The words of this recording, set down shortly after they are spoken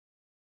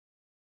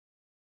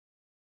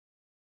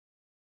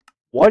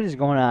What is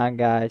going on,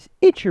 guys?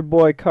 It's your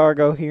boy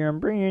Cargo here. I'm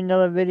bringing you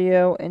another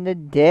video, and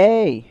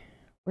today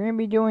we're going to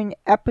be doing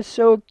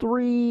episode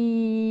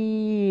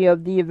 3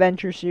 of the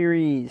adventure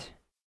series.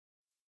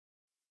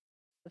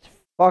 Let's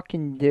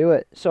fucking do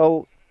it.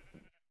 So,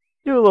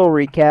 do a little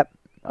recap.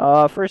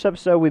 First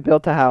episode we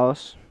built a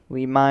house.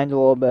 We mined a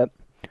little bit.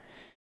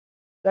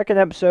 Second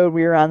episode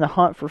we were on the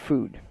hunt for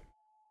food.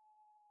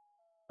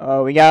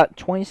 We got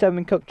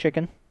 27 cooked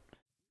chicken.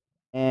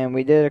 And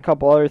we did a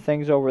couple other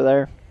things over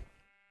there.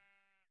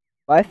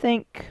 I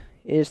think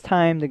it is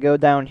time to go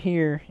down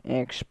here and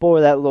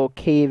explore that little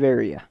cave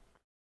area.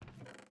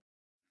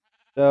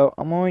 So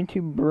I'm going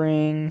to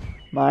bring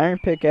my iron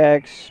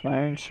pickaxe, my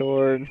iron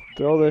sword,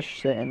 throw this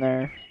shit in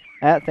there.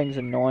 That thing's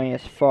annoying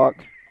as fuck.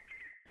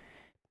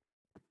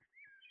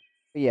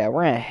 But yeah,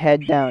 we're gonna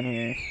head down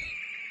here.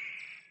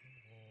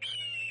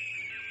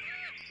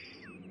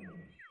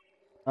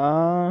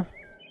 The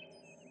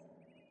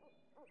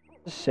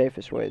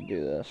safest way to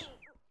do this.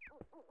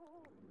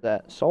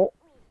 That salt.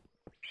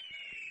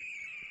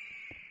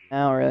 I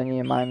don't really need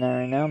to mine that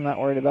right now. I'm not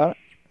worried about it.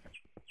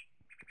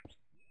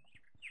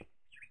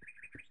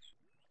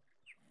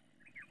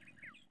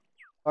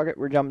 Fuck it,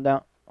 we're jumping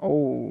down.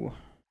 Oh.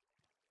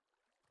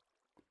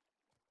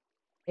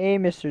 Hey,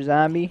 Mr.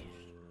 Zombie.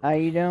 How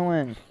you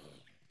doing?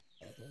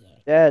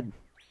 Dead.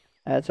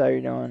 That's how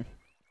you're doing.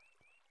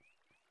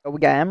 Oh, we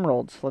got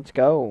emeralds. Let's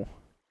go.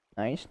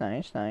 Nice,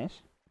 nice,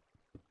 nice.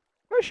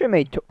 I should have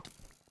made two.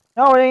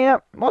 No, it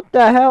ain't. What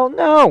the hell?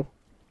 No!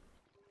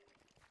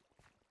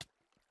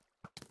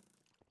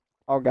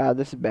 Oh god,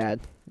 this is bad.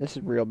 This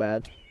is real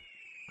bad.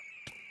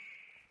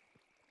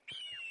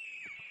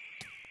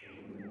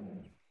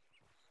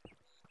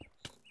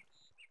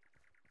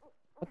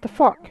 What the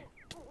fuck?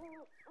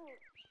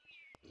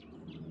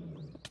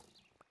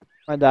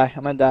 I'm gonna die.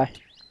 I'm gonna die.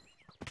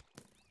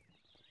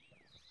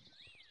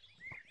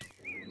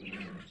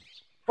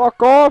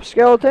 Fuck off,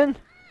 skeleton!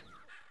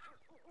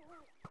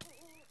 Oh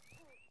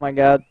my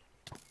god.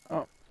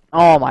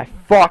 Oh my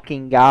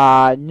fucking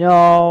god,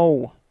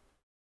 no!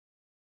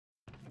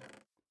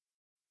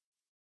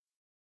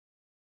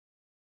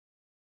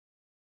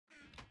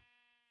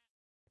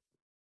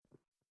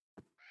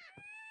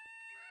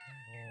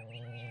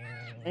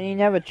 I didn't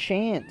have a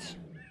chance.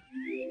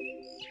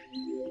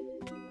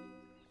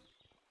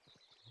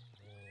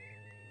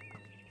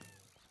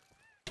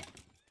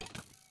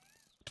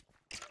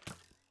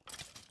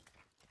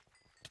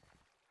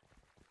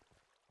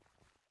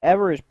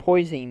 Ever is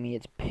poisoning me.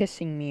 It's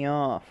pissing me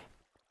off.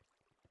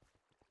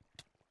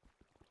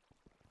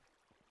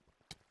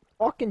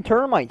 Fucking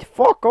termites.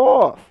 Fuck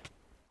off.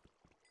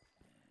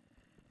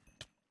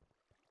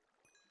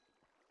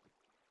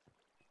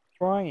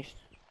 Christ.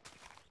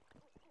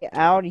 Get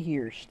out of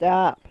here.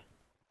 Stop.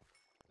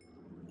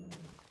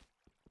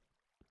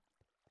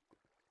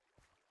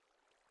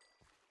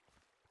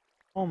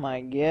 Oh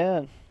my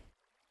god.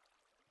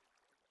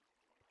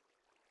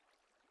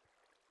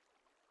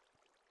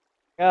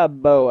 Got a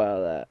bow out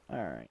of that.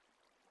 Alright.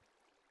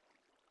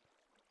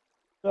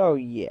 So,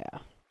 yeah.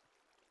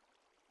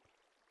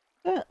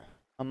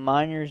 A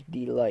miner's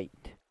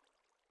delight.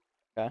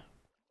 Okay.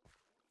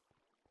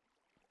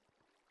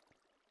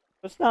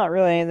 It's not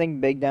really anything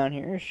big down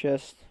here. It's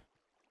just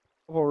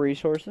a couple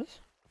resources.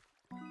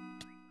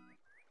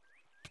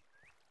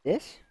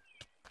 This?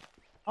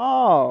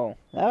 Oh,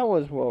 that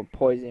was what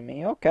poisoned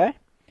me. Okay.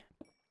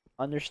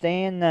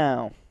 Understand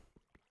now.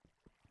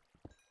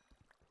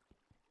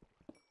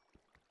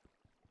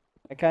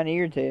 That kind of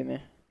irritated me.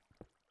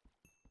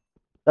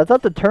 I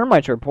thought the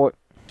termites were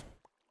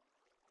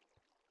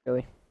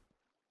Really?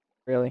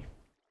 Really?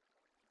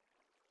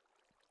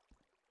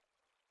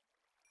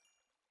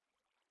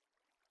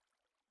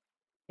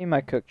 Give me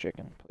my cooked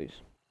chicken, please.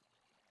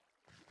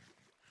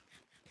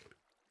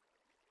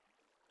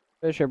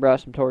 I should have brought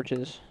some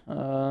torches.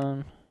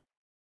 I'm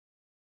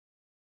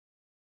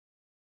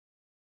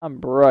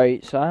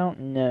bright, so I don't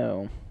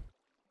know.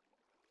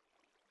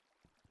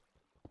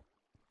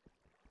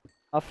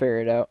 I'll figure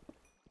it out.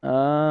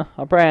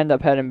 I'll probably end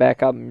up heading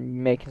back up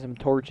and making some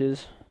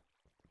torches.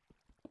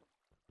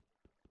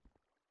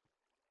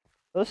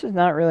 This is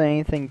not really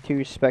anything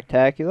too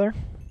spectacular,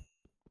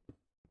 to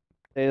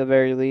say the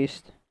very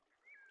least.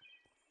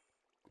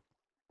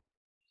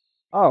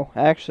 Oh,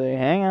 actually,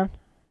 hang on.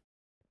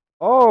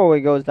 Oh, it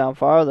goes down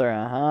farther,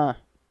 uh-huh.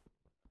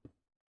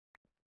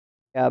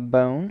 Got a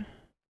bone.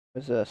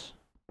 What's this?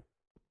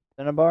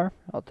 Cinnabar?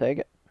 I'll take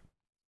it.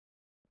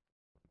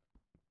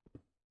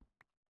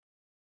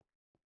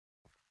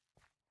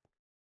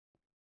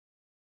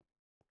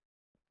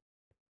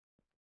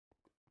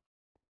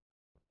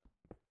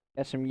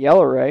 Got some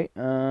yellowite.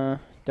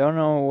 Don't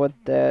know what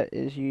that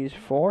is used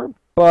for,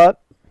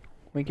 but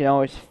we can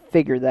always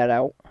figure that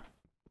out.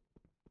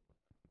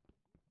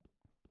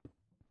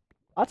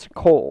 Lots of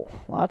coal.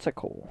 Lots of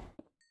coal.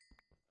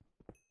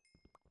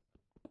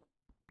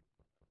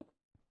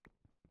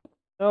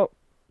 So,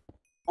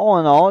 all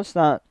in all, it's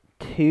not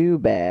too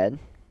bad.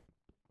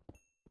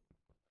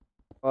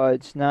 But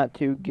it's not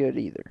too good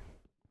either.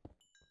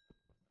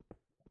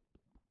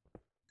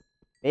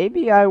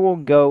 Maybe I will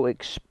go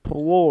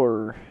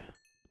explore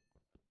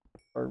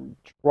or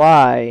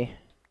try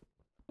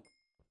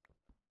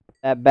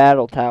that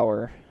battle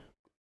tower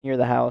near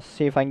the house.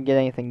 See if I can get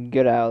anything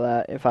good out of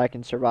that, if I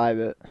can survive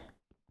it.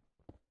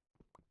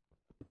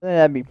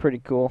 That'd be pretty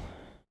cool.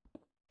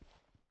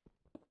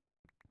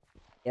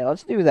 Yeah,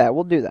 let's do that.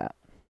 We'll do that.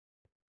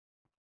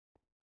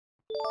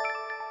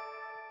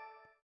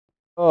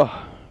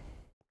 Oh.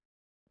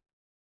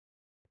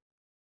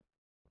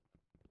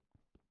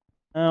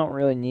 I don't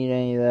really need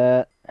any of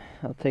that.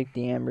 I'll take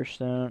the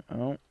amberstone.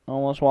 Oh,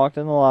 almost walked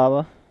in the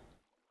lava.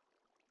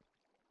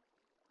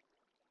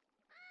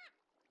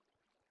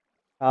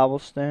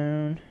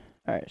 Cobblestone.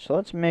 Alright, so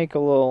let's make a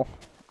little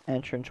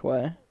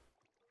entranceway.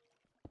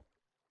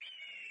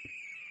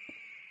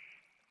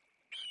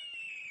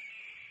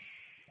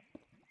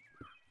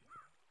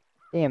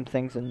 Damn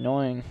thing's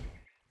annoying.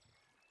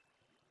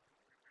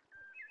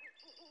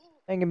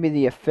 That can be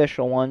the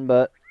official one,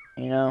 but,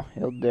 you know,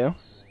 it'll do.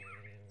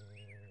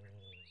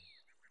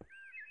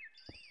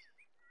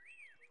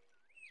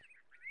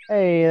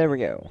 Hey, there we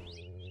go.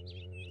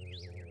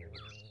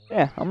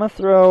 Yeah, I'm gonna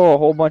throw a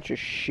whole bunch of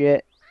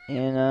shit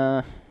in,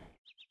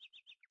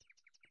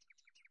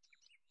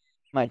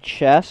 my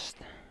chest.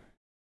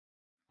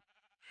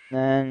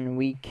 Then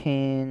we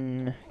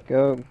can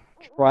go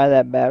try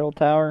that battle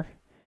tower.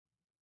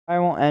 I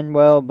won't end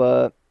well,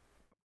 but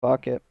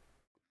fuck it.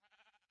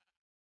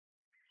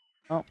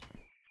 Oh.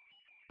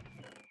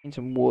 Need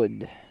some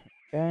wood.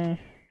 Okay.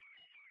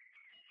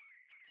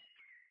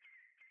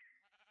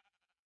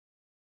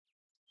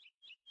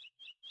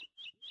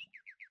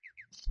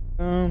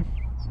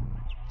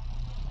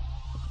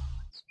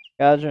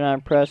 Gods are not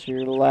impressed with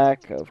your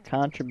lack of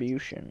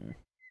contribution.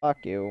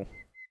 Fuck you.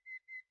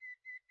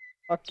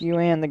 Fuck you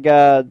and the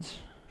gods.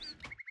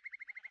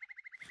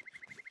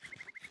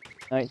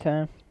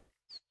 Nighttime?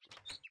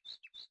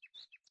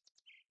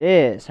 It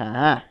is,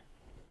 haha.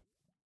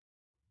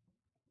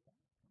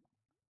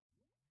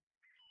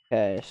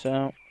 Okay,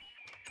 so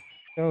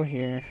go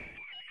here.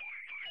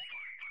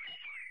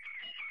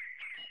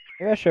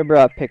 Maybe I should have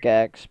brought a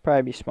pickaxe.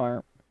 Probably be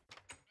smart.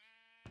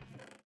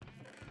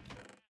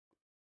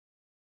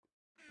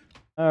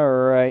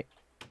 Alright.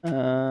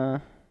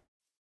 I'm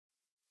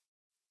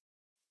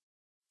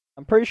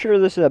pretty sure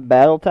this is a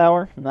battle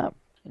tower. I'm not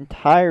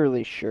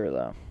entirely sure,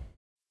 though.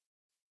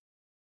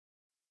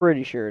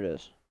 Pretty sure it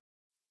is.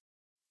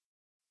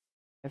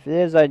 If it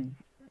is,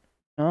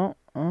 Oh,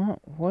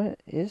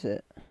 what is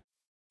it?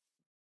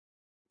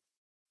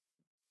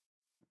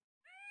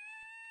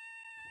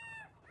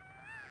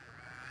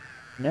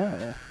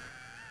 No.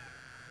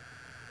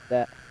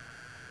 That.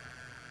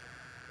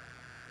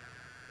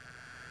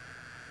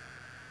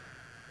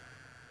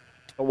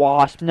 A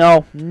wasp.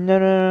 No. No,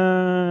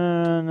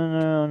 no, no,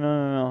 no,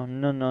 no,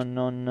 no, no,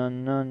 no, no,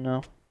 no,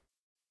 no.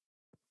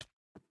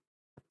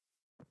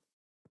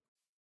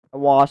 A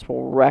wasp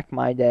will wreck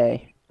my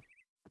day.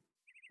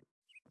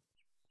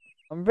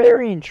 I'm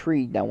very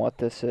intrigued on what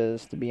this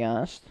is, to be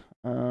honest.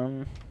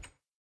 Go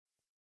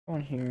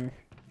in here.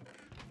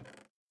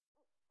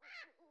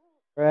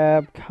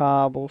 Grab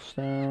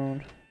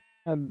cobblestone.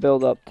 I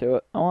build up to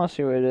it. I want to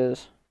see what it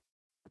is.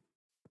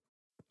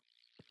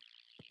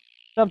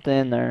 Something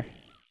in there.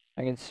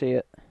 I can see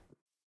it.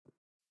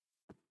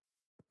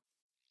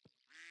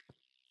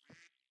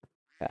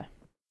 Okay.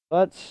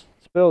 Let's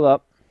build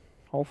up.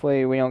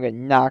 Hopefully we don't get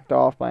knocked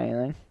off by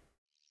anything.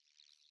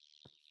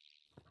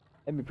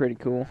 That'd be pretty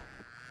cool.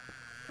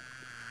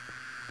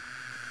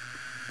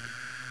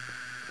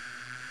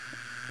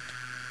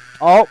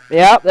 Oh,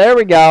 yeah, there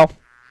we go.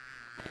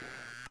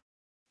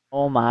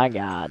 Oh my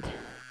god.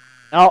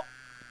 Oh.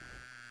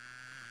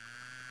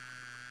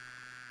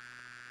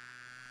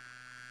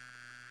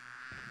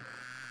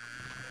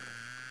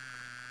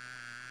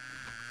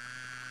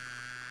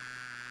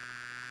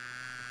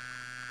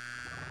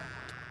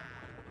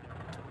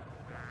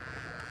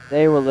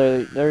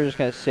 They're just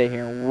gonna sit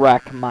here and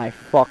wreck my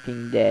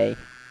fucking day.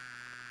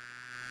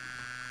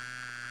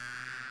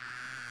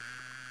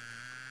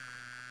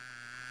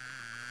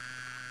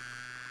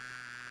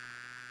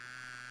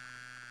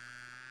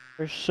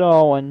 They're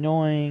so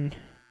annoying.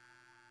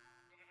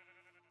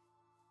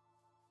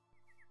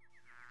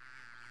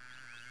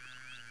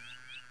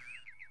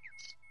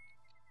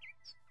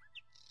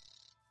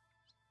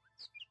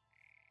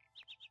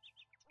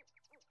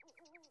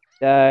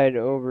 Died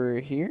over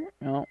here?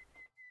 No.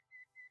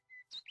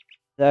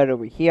 Died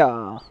over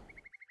here.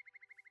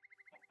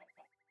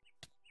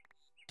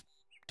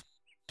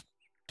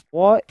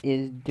 What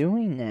is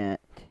doing that?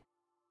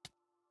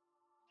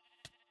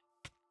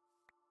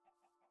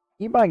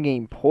 Keep on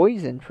getting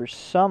poisoned for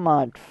some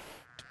odd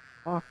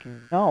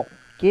fucking... No.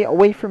 Get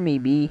away from me,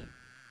 bee.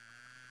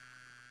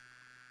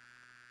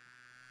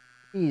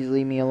 Please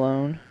leave me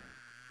alone.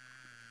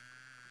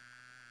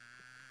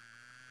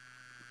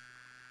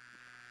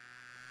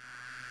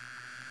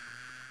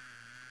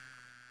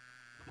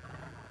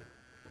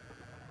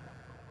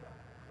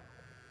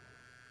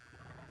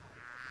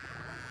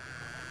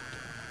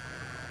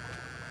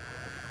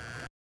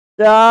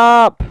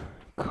 Stop!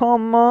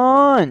 Come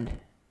on!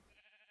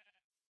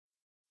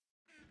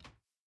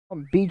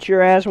 I'll beat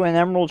your ass with an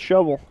emerald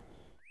shovel.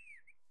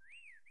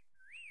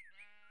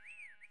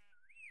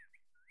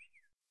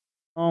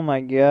 Oh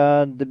my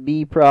god, the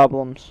bee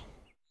problems.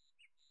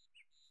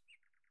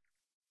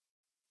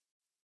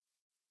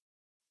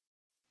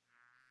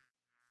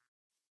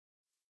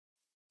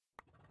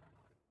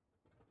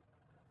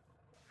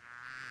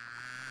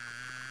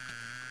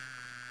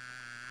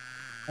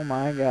 Oh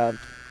my god.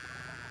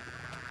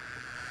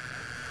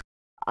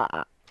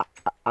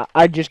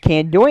 I just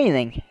can't do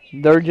anything.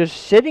 They're just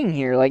sitting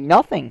here like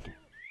nothing. Is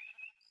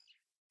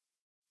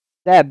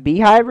that a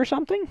beehive or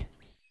something?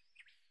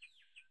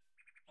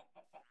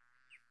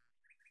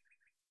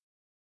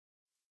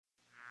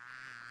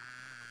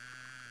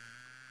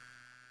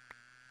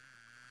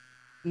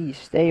 Please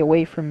stay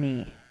away from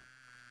me.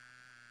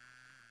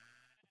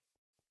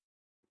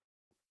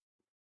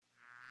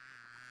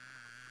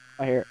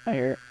 I hear it, I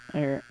hear it, I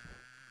hear it.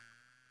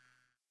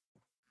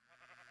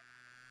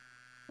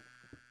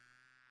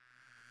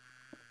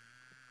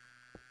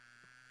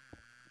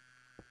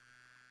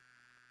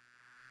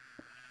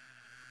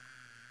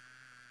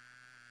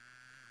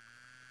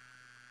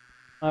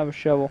 I have a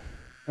shovel.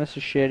 This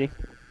is shitty.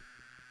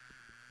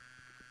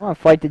 I want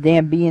to fight the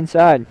damn bee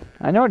inside.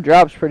 I know it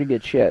drops pretty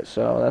good shit,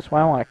 so that's why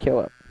I want to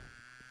kill it.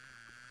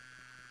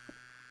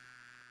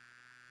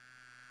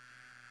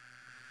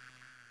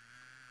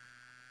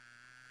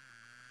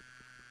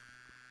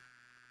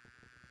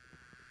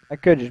 I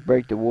could just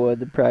break the wood.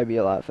 That'd probably be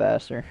a lot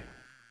faster.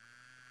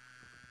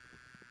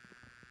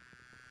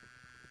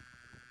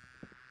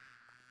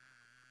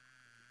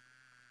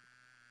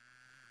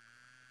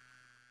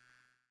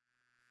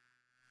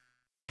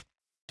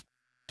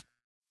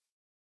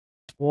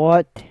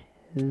 What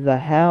the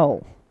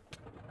hell?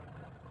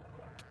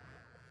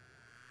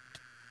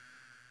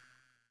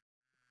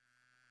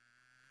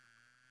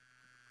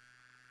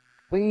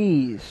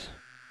 Please,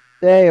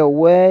 stay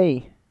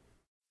away.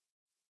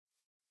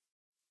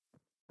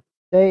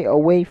 Stay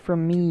away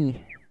from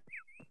me.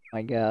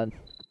 My god.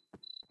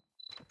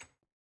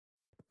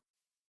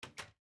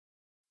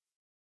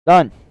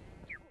 Done.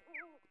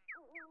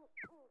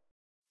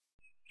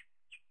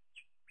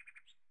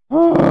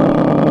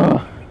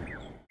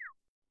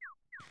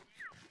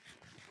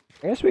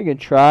 I guess we could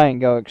try and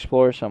go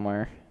explore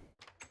somewhere.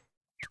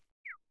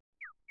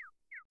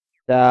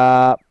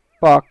 Stop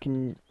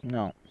fucking...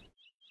 No.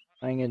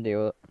 I ain't gonna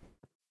deal with it.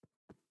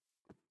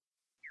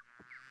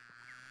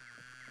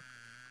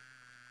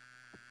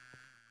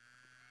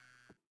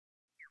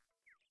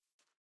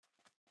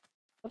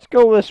 Let's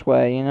go this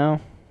way, you know?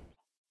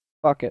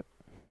 Fuck it.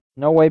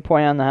 No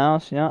waypoint on the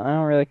house, you know? I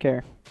don't really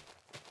care.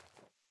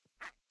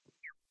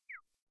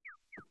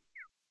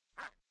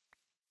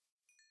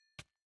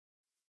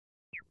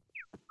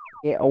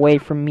 Get away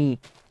from me.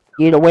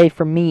 Get away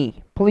from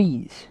me,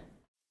 please.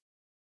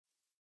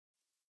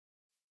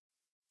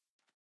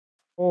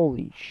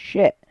 Holy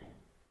shit.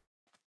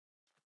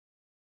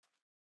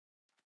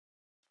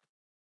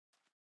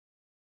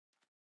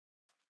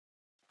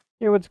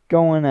 See what's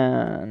going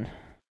on.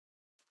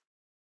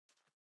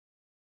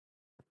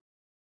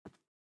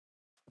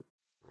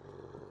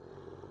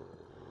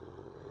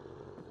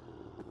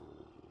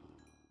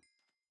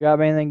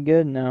 Got anything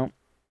good? No.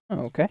 Oh,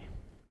 okay.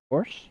 Of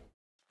course.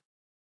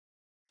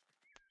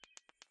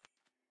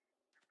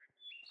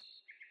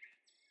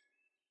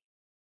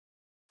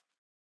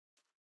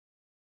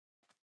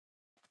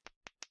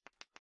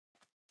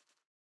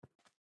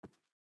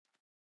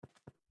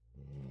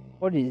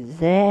 What is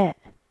that?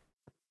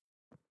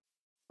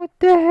 What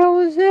the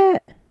hell is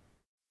that?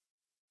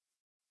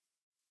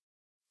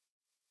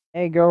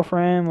 Hey,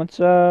 girlfriend, what's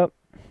up?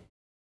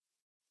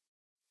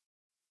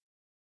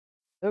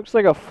 It looks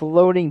like a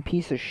floating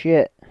piece of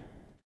shit.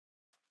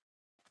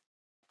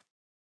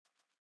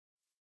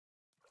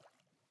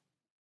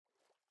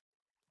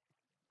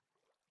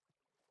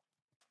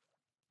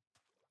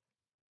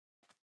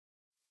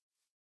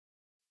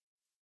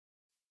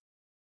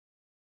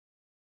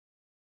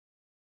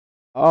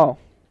 Oh.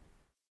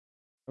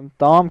 From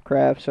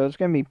thaumcraft, so it's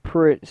gonna be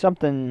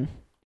something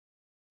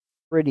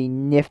pretty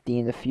nifty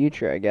in the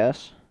future, I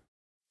guess.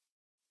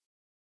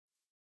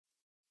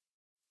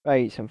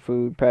 Probably eat some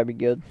food, probably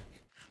good.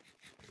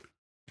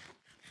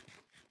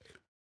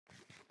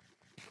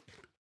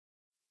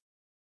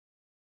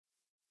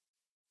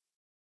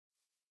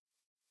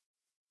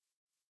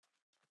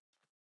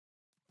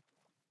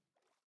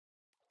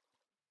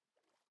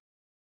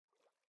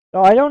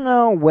 So I don't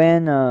know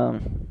when,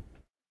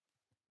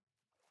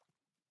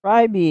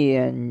 probably be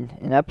in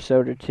an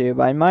episode or two,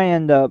 but I might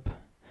end up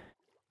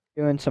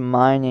doing some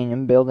mining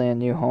and building a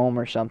new home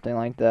or something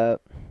like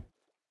that.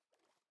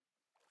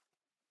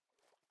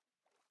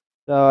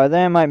 So I think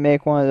I might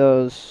make one of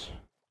those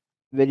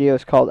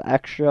videos called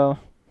Extra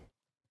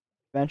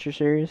Adventure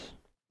Series.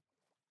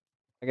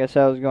 I guess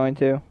I was going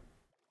to.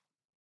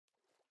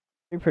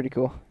 Be pretty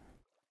cool.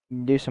 You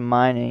can do some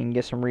mining,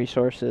 get some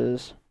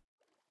resources,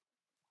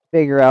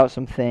 figure out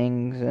some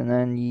things, and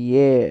then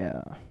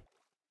yeah.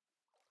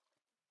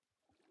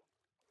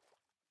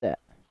 That.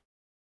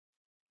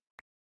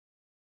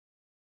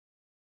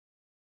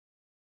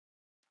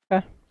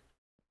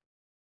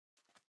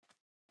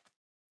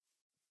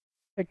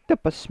 Picked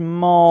up a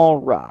small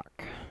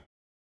rock.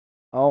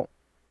 Oh,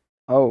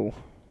 oh,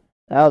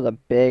 that was a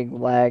big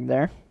lag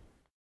there.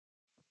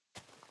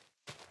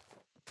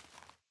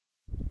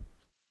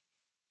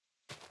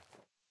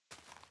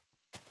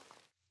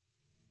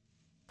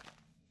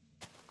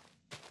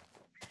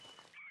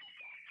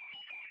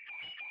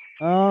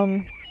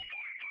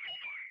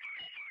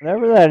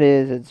 Whatever that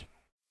is, it's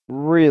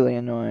really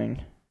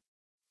annoying.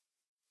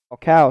 Oh,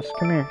 cows,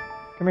 come here.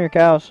 Come here,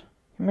 cows.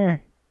 Come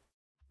here.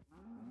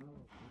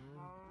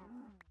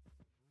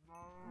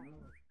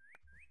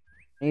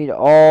 Need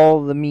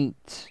all the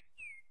meats.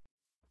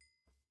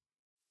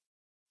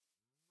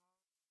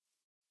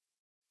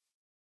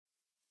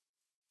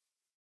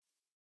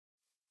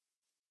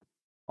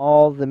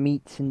 All the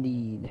meats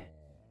indeed.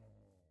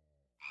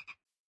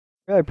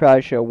 Really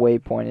probably should have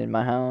waypointed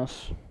my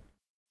house.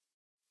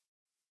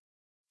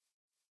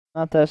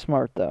 Not that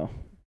smart though.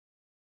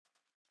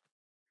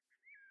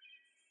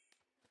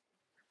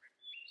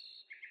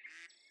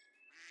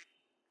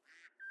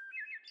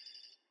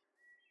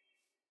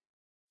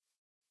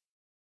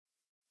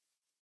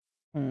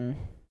 Hmm.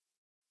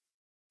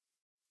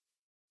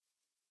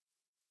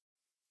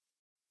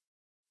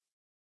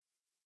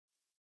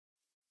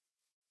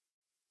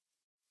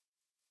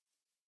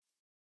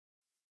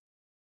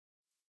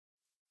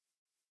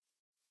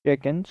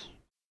 Chickens.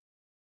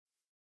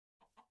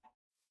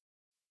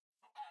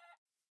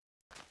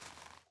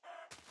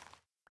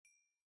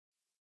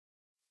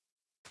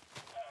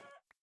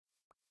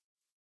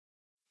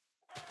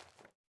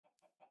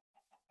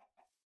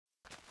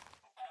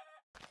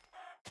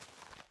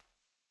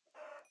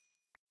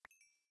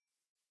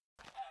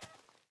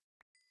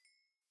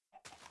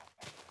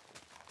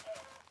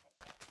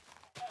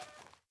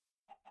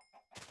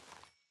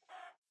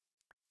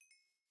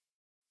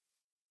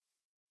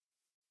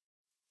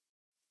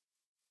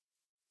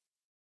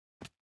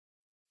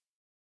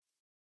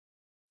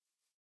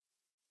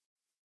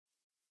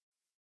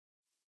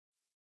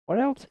 What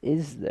else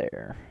is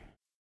there?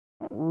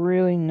 I don't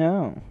really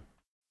know.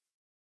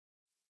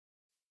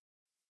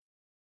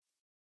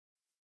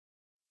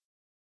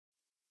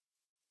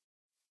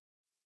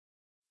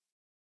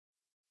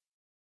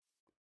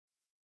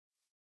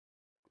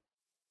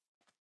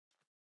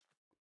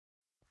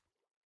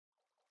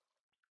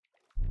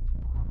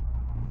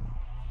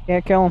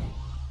 Can't kill him.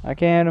 I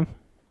can't hit him.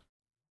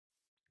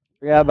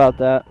 Forgot about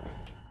that.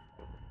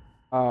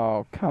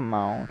 Oh, come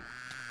on.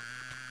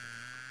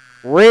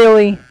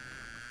 Really?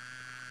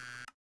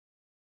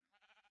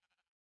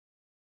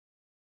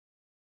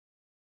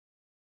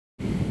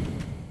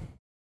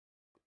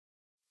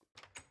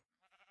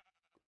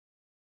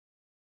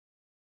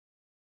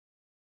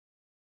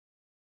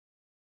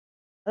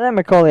 I think I'm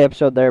gonna call the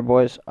episode there,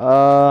 boys.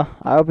 I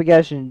hope you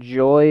guys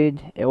enjoyed.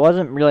 It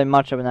wasn't really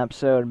much of an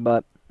episode,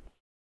 but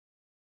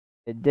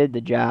it did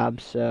the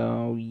job,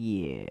 so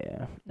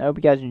yeah. I hope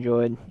you guys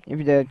enjoyed. If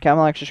you did,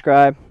 comment, like,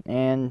 subscribe,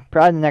 and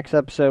probably the next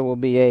episode will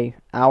be a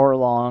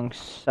hour-long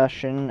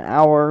session.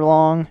 Hour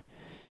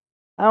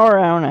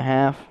and a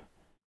half.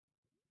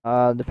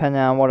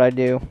 Depending on what I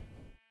do.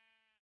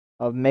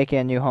 Of making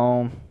a new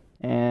home,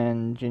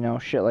 and, you know,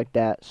 shit like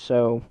that.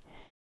 So,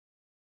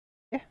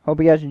 yeah, hope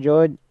you guys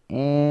enjoyed,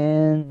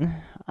 and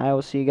I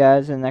will see you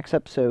guys in the next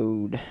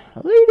episode.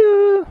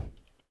 Later!